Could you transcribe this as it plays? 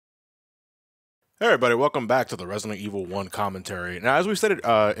Hey everybody, welcome back to the Resident Evil 1 commentary. Now, as we stated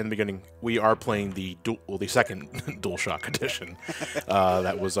in the beginning, we are playing the second DualShock edition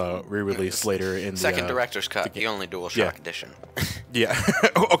that was re-released later in second the director's cut, the only DualShock edition. Yeah.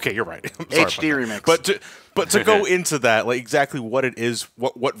 Okay, you're right. I'm sorry HD about remix. that. But to go into that, like exactly what it is,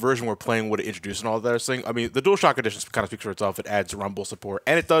 what version we're playing, what it introduced, and all that thing. I mean, the DualShock edition kind of speaks for itself. It adds rumble support,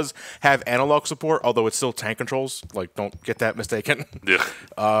 and it does have analog support, although it's still tank controls. Like, don't get that mistaken. Yeah.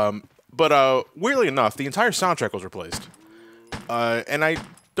 But weirdly enough, the entire soundtrack was replaced. And I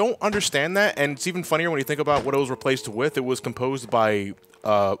don't understand that, and it's even funnier when you think about what it was replaced with. It was composed by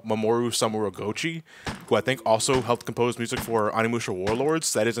Mamoru Samuragochi, who I think also helped compose music for Onimusha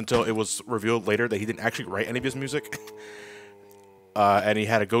Warlords. That is until it was revealed later that he didn't actually write any of his music. And he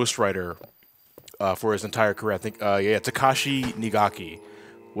had a ghostwriter for his entire career. I think, Takashi Nigaki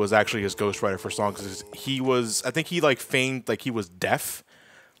was actually his ghostwriter for songs. I think he like feigned like he was deaf,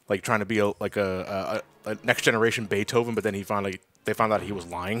 like trying to be a next generation Beethoven, but then they found out he was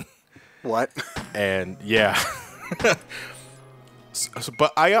lying. What? And yeah.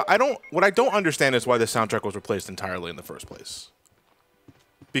 But what I don't understand is why the soundtrack was replaced entirely in the first place.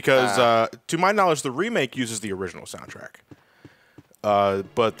 Because to my knowledge, the remake uses the original soundtrack.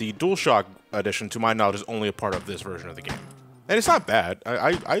 But the DualShock edition, to my knowledge, is only a part of this version of the game. And it's not bad.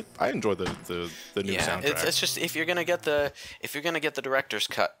 I enjoy the new soundtrack. It's just if you're gonna get the director's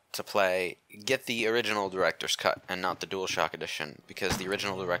cut to play, get the original director's cut and not the DualShock edition, because the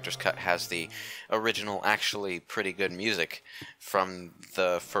original director's cut has the original, actually pretty good music from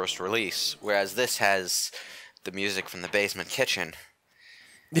the first release, whereas this has the music from the basement kitchen.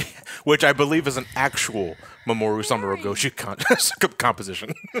 Which I believe is an actual Mamoru Samuragochi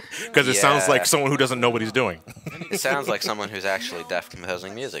composition. Because it sounds like someone who doesn't know what he's doing. It sounds like someone who's actually deaf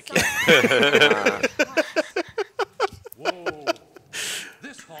composing music, yeah. Whoa.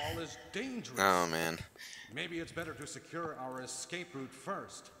 This hall is dangerous. Oh, man. Maybe it's better to secure our escape route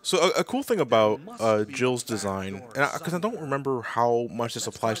first. So a cool thing about Jill's design, because I don't remember how much this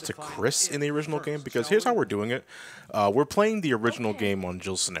applies to Chris in the original game, because here's how we're doing it. We're playing the original game on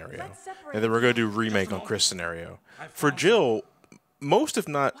Jill's scenario, and then we're going to do remake on Chris' scenario. For Jill, most of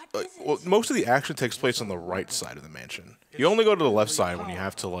the action takes place on the right side of the mansion. You only go to the left side when you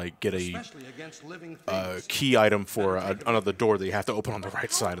have to like get a key item for another door that you have to open on the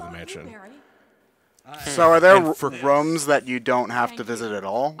right side of the mansion. So are there rooms that you don't have to visit at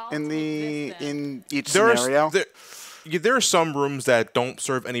all in each scenario? There are some rooms that don't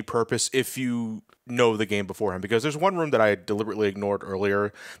serve any purpose if you know the game beforehand, because there's one room that I deliberately ignored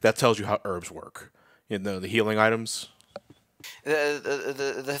earlier that tells you how herbs work. You know, the healing items.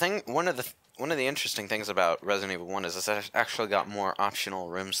 The thing, one of the interesting things about Resident Evil 1 is it's actually got more optional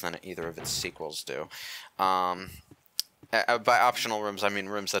rooms than either of its sequels do. By optional rooms, I mean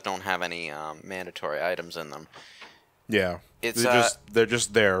rooms that don't have any mandatory items in them. Yeah, they're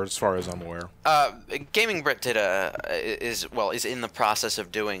just there as far as I'm aware. Gaming Brit is in the process of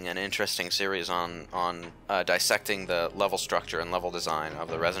doing an interesting series on dissecting the level structure and level design of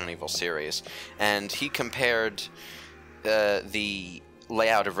the Resident Evil series, and he compared the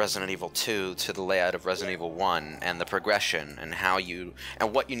layout of Resident Evil 2 to the layout of Resident Evil 1 and the progression and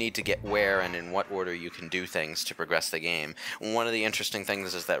what you need to get where and in what order you can do things to progress the game. One of the interesting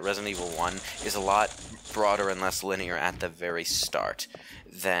things is that Resident Evil 1 is a lot broader and less linear at the very start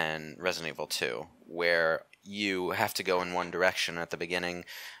than Resident Evil 2, where you have to go in one direction at the beginning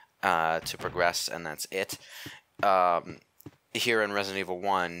to progress, and that's it. Here in Resident Evil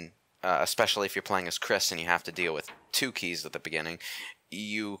 1, especially if you're playing as Chris and you have to deal with 2 keys at the beginning,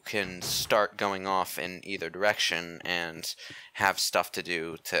 you can start going off in either direction and have stuff to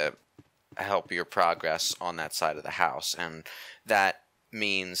do to help your progress on that side of the house, and that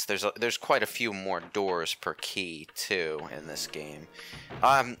means there's quite a few more doors per key too in this game.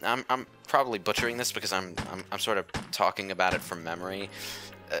 I'm probably butchering this because I'm sort of talking about it from memory.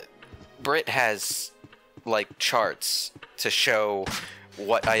 Brit has like charts to show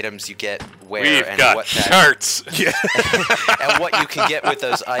what items you get where. We've got charts. Yeah. And what you can get with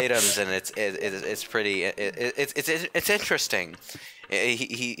those items, and it's pretty it's interesting.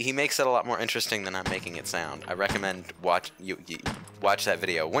 He makes it a lot more interesting than I'm making it sound. I recommend watch that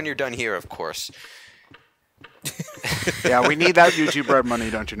video when you're done here, of course. Yeah, we need that YouTube Red money,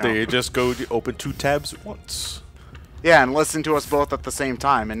 don't you know? They just go to open 2 tabs at once. Yeah, and listen to us both at the same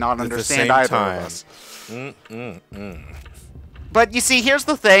time and not understand either of us. But you see, here's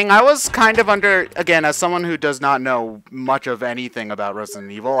the thing. I was kind of under, again, as someone who does not know much of anything about Resident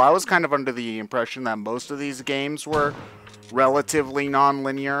Evil, I was kind of under the impression that most of these games were relatively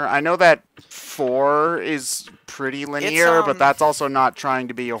non-linear. I know that 4 is pretty linear, but that's also not trying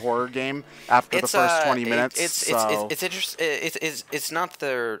to be a horror game after the first 20 minutes. It's interesting. It's not that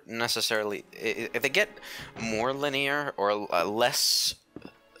they're necessarily. If they get more linear or less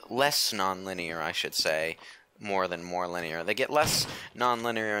non-linear, I should say, more than more linear. They get less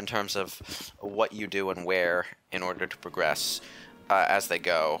non-linear in terms of what you do and where in order to progress as they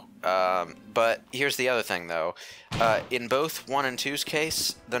go. But here's the other thing, though. In both 1 and 2's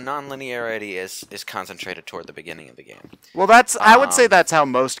case, the non-linearity is concentrated toward the beginning of the game. Well, I would say that's how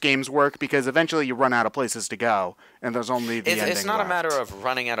most games work, because eventually you run out of places to go, and there's only the ending It's not left. a matter of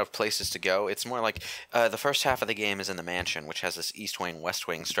running out of places to go. It's more like the first half of the game is in the mansion, which has this east wing, west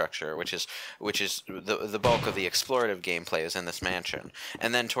wing structure, which is the bulk of the explorative gameplay is in this mansion.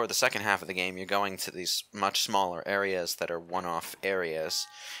 And then toward the second half of the game, you're going to these much smaller areas that are one-off areas.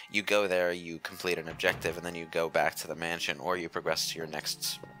 You go there, you complete an objective, and then you go back to the mansion, or you progress to your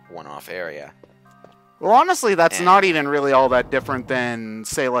next one-off area. Well, honestly, that's not even really all that different than,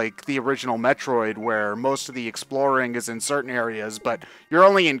 say, like, the original Metroid, where most of the exploring is in certain areas, but you're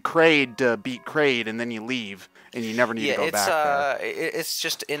only in Kraid to beat Kraid, and then you leave, and you never need to go back there. It's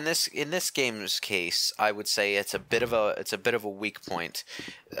just in this game's case, I would say it's a bit of a weak point,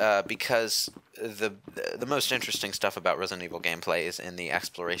 because the most interesting stuff about Resident Evil gameplay is in the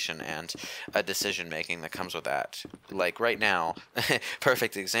exploration and decision making that comes with that. Like right now,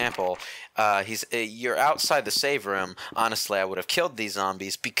 perfect example. You're outside the save room. Honestly, I would have killed these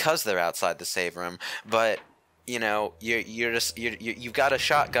zombies because they're outside the save room, but you know, you've got a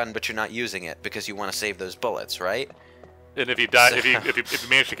shotgun, but you're not using it because you want to save those bullets, right? And if you die, if you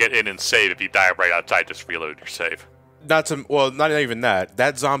manage to get in and save, if you die right outside, just reload your save. Not even that.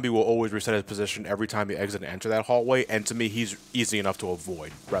 That zombie will always reset his position every time you exit and enter that hallway, and to me, he's easy enough to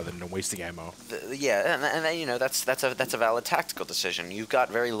avoid rather than wasting ammo. And you know, that's a valid tactical decision. You've got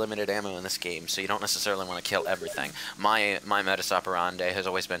very limited ammo in this game, so you don't necessarily want to kill everything. My modus operandi has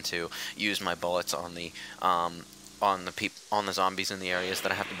always been to use my bullets on the zombies in the areas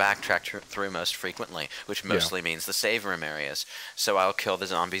that I have to backtrack through most frequently, which mostly means the save room areas. So I'll kill the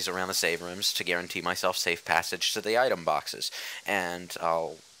zombies around the save rooms to guarantee myself safe passage to the item boxes, and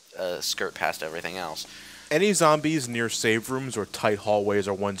I'll skirt past everything else. Any zombies near save rooms or tight hallways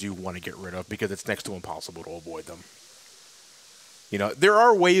are ones you want to get rid of because it's next to impossible to avoid them. You know, there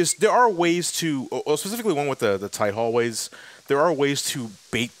are ways to, specifically one with the tight hallways, there are ways to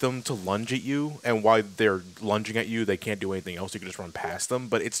bait them to lunge at you, and while they're lunging at you, they can't do anything else. You can just run past them,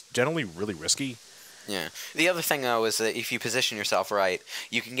 but it's generally really risky. Yeah. The other thing though is that if you position yourself right,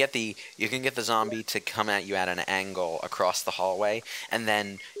 you can get the zombie to come at you at an angle across the hallway, and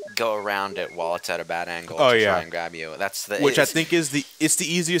then go around it while it's at a bad angle to try and grab you. Which I think is the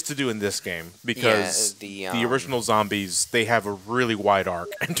easiest to do in this game, because the original zombies, they have a really wide arc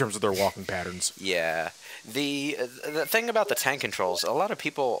in terms of their walking patterns. Yeah. The thing about the tank controls, a lot of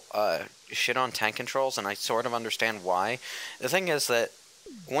people shit on tank controls, and I sort of understand why. The thing is that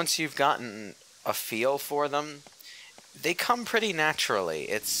once you've gotten a feel for them, they come pretty naturally.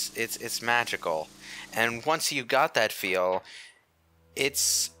 It's magical, and once you got that feel,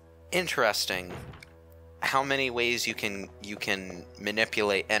 it's interesting how many ways you can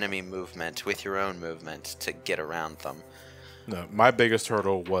manipulate enemy movement with your own movement to get around them. No, my biggest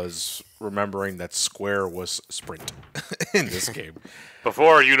hurdle was remembering that square was sprint in this game.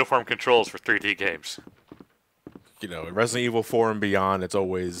 Before uniform controls for 3D games. You know, in Resident Evil 4 and beyond, it's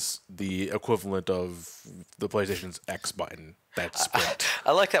always the equivalent of the PlayStation's X button. That's sprint.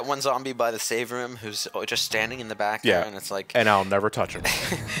 I like that one zombie by the save room who's just standing in the back there, and it's like... And I'll never touch him.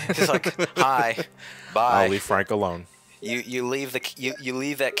 He's like, hi, bye. I'll leave Frank alone. You leave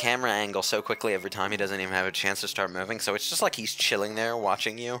that camera angle so quickly every time he doesn't even have a chance to start moving, so it's just like he's chilling there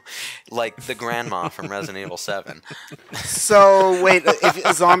watching you, like the grandma from Resident Evil 7. So wait, if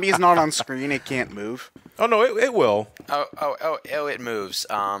a zombie is not on screen, it can't move? Oh no, it will. Oh, it moves.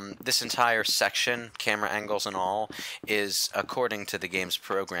 This entire section, camera angles and all, is, according to the game's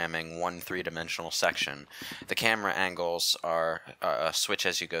programming, one 3-dimensional section. The camera angles are switch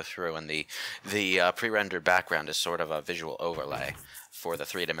as you go through, and the pre-rendered background is sort of a visual overlay for the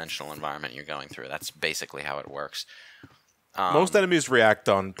 3-dimensional environment you're going through. That's basically how it works. Most enemies react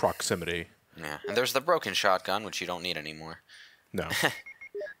on proximity. Yeah, and there's the broken shotgun, which you don't need anymore. No.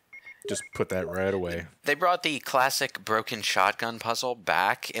 Just put that right away. They brought the classic broken shotgun puzzle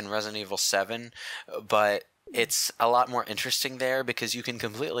back in Resident Evil 7, but it's a lot more interesting there because you can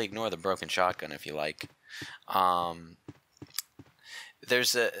completely ignore the broken shotgun if you like.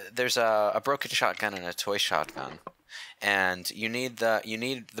 There's a broken shotgun and a toy shotgun, and you need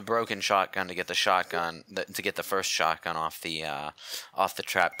the broken shotgun to get the first shotgun off the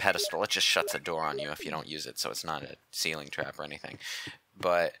trap pedestal. It just shuts the door on you if you don't use it, so it's not a ceiling trap or anything.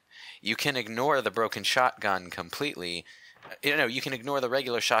 But you can ignore the broken shotgun completely. You can ignore the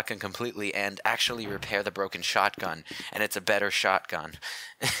regular shotgun completely and actually repair the broken shotgun, and it's a better shotgun.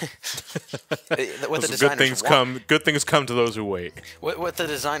 Good things come to those who wait. What the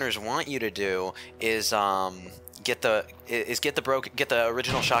designers want you to do is get the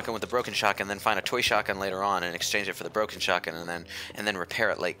original shotgun with the broken shotgun, then find a toy shotgun later on and exchange it for the broken shotgun, and then repair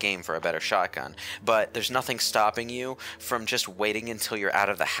it late game for a better shotgun. But there's nothing stopping you from just waiting until you're out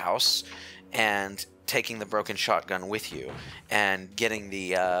of the house and taking the broken shotgun with you and getting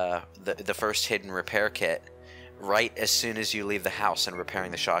the first hidden repair kit right as soon as you leave the house and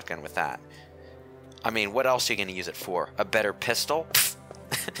repairing the shotgun with that. I mean, what else are you going to use it for? A better pistol?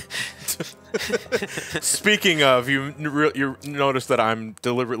 Speaking of, you notice that I'm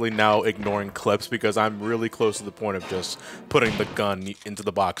deliberately now ignoring clips because I'm really close to the point of just putting the gun into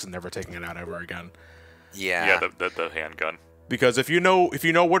the box and never taking it out ever again. Yeah. Yeah, the handgun. Because if you know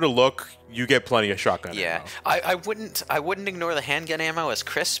where to look, you get plenty of shotgun ammo. I wouldn't ignore the handgun ammo as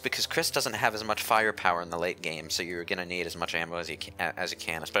Chris, because Chris doesn't have as much firepower in the late game, so you're gonna need as much ammo as you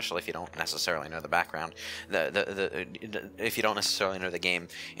can, especially if you don't necessarily know the background, if you don't necessarily know the game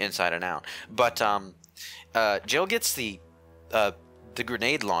inside and out. But Jill gets the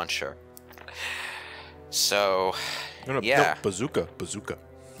grenade launcher. So No, bazooka.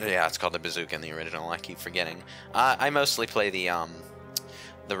 Yeah, it's called the bazooka in the original. I keep forgetting. I mostly play the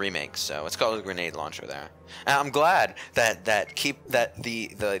remake, so it's called a grenade launcher there. And I'm glad that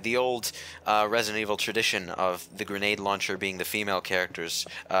the old Resident Evil tradition of the grenade launcher being the female character's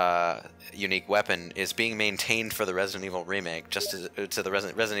unique weapon is being maintained for the Resident Evil remake, just as to the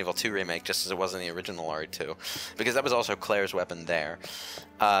Resident Evil 2 remake, just as it was in the original RE2, because that was also Claire's weapon there.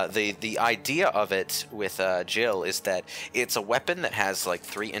 The idea of it with Jill is that it's a weapon that has like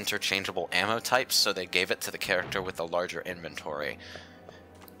 3 interchangeable ammo types, so they gave it to the character with the larger inventory.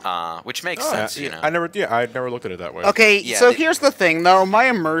 Which makes sense, you know. I never looked at it that way. Okay, so here's the thing, though. My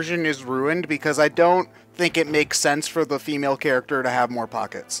immersion is ruined because I don't think it makes sense for the female character to have more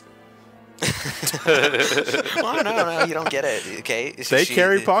pockets. Well, no, you don't get it. Okay, They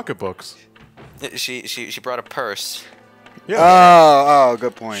carry pocketbooks. She brought a purse. Yeah. Oh,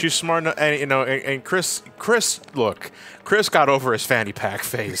 good point. She's smart enough, and Chris, look, Chris got over his fanny pack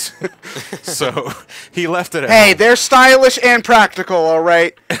phase, so he left it at Hey, home. they're stylish and practical, all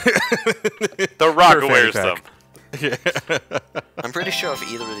right? The Rock Pure wears fanny them. pack. I'm pretty sure if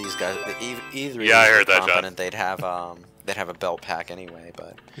either of these guys, either of Yeah, I these heard were that, John. competent, they'd have a belt pack anyway.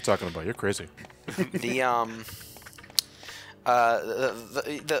 But You're talking about? You're crazy.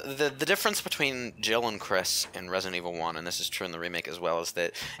 the difference between Jill and Chris in Resident Evil 1, and this is true in the remake as well, is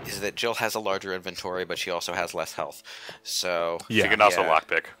that Jill has a larger inventory, but she also has less health. So She can also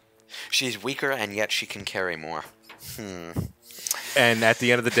lockpick. she's weaker, and yet she can carry more. And at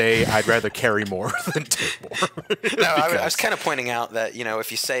the end of the day, I'd rather carry more than take more. No, I was kind of pointing out that,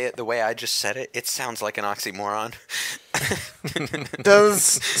 if you say it the way I just said it, it sounds like an oxymoron.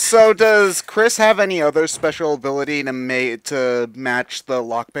 Does Chris have any other special ability to match the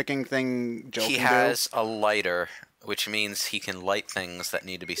lockpicking thing Jill He can has a lighter, which means he can light things that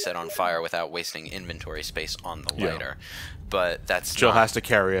need to be set on fire without wasting inventory space on the lighter. But Jill has to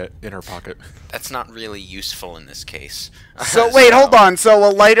carry it in her pocket. That's not really useful in this case. So wait, hold on. So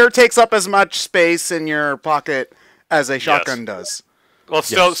a lighter takes up as much space in your pocket as a shotgun does. Well,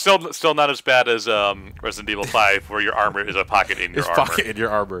 still not as bad as Resident Evil 5, where your armor is a pocket in your armor. Pocket in your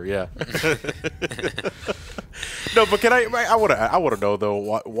armor, yeah. No, but I want to know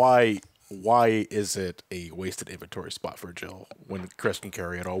though why is it a wasted inventory spot for Jill when Chris can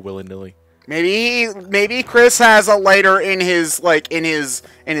carry it all willy-nilly? Maybe Chris has a lighter in his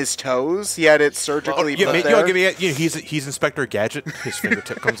toes. He had it surgically put there. He's Inspector Gadget. His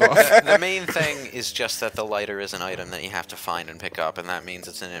fingertip comes off. The main thing is just that the lighter is an item that you have to find and pick up, and that means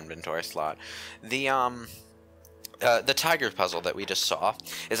it's an inventory slot. The tiger puzzle that we just saw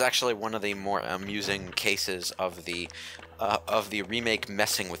is actually one of the more amusing cases of the remake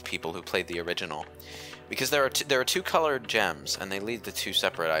messing with people who played the original. Because there are 2 colored gems, and they lead to 2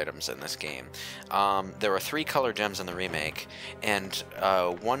 separate items in this game. There are 3 colored gems in the remake, and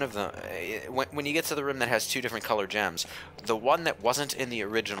one of them, when you get to the room that has 2 different colored gems, the one that wasn't in the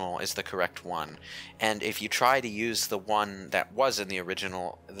original is the correct one. And if you try to use the one that was in the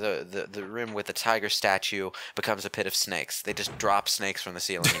original, the room with the tiger statue becomes a pit of snakes. They just drop snakes from the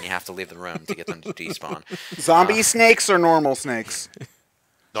ceiling, and you have to leave the room to get them to despawn. Zombie snakes or normal snakes?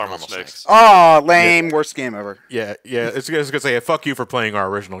 Normal snakes. Oh, lame. Worst game ever. Yeah, it's gonna say fuck you for playing our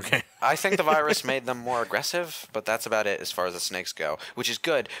original game. I think the virus made them more aggressive, but that's about it as far as the snakes go, which is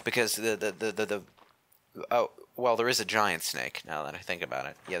good because well, there is a giant snake now that I think about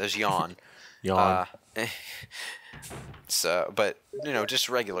it. Yeah, there's Yawn. Yawn. So, but you know, just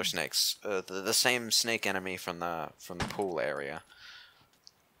regular snakes. The same snake enemy from the pool area.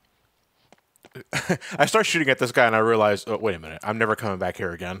 I start shooting at this guy and I realize, oh, wait a minute, I'm never coming back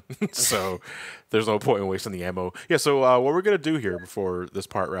here again. So there's no point in wasting the ammo. Yeah, so what we're going to do here before this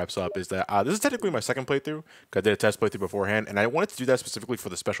part wraps up is that this is technically my second playthrough, 'cause I did a test playthrough beforehand, and I wanted to do that specifically for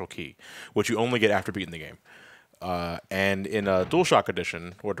the special key, which you only get after beating the game. And in DualShock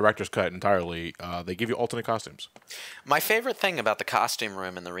Edition, or Director's Cut entirely, they give you alternate costumes. My favorite thing about the costume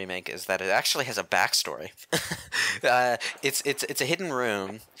room in the remake is that it actually has a backstory. It's a hidden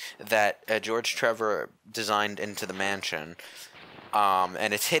room that George Trevor designed into the mansion,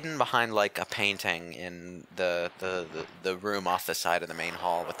 and it's hidden behind like a painting in the room off the side of the main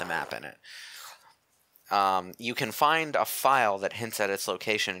hall with the map in it. You can find a file that hints at its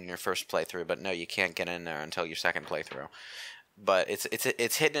location in your first playthrough, but no, you can't get in there until your second playthrough. But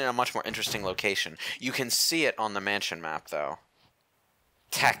it's hidden in a much more interesting location. You can see it on the mansion map, though.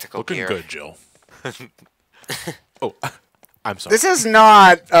 Tactical gear. Looking good, Jill. Oh, I'm sorry. This is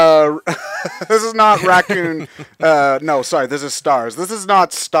not this is not Raccoon. No, sorry. This is Stars. This is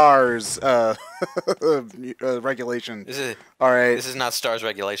not Stars. Regulation. All right. This is not Stars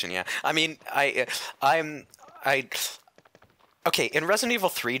regulation. Yeah. I mean, Okay, in Resident Evil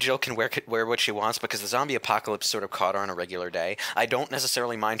 3, Jill can wear what she wants because the zombie apocalypse sort of caught her on a regular day. I don't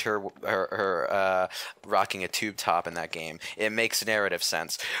necessarily mind her rocking a tube top in that game. It makes narrative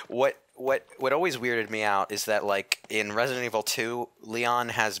sense. What always weirded me out is that, like, in Resident Evil 2, Leon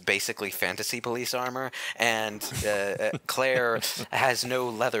has basically fantasy police armor, and Claire has no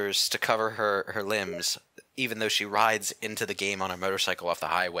leathers to cover her limbs, even though she rides into the game on a motorcycle off the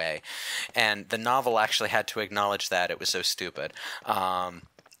highway. And the novel actually had to acknowledge that. It was so stupid. I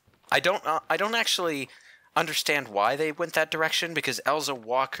don't actually understand why they went that direction, because Elza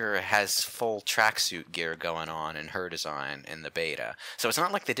Walker has full tracksuit gear going on in her design in the beta. So it's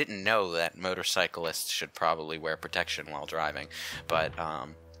not like they didn't know that motorcyclists should probably wear protection while driving. But,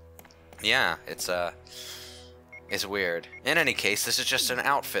 yeah, it's weird. In any case, this is just an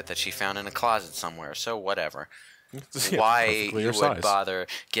outfit that she found in a closet somewhere, so whatever. Yeah, why perfectly you your would size. bother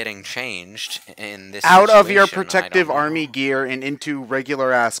getting changed in this Out of your situation, I protective don't know. army gear and into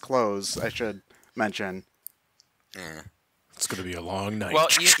regular ass clothes, I should mention. Yeah. It's going to be a long night. Well,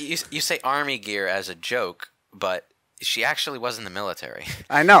 you say army gear as a joke, but she actually was in the military.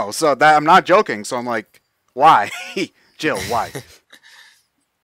 I know, so that I'm not joking, so I'm like, why? Jill, why?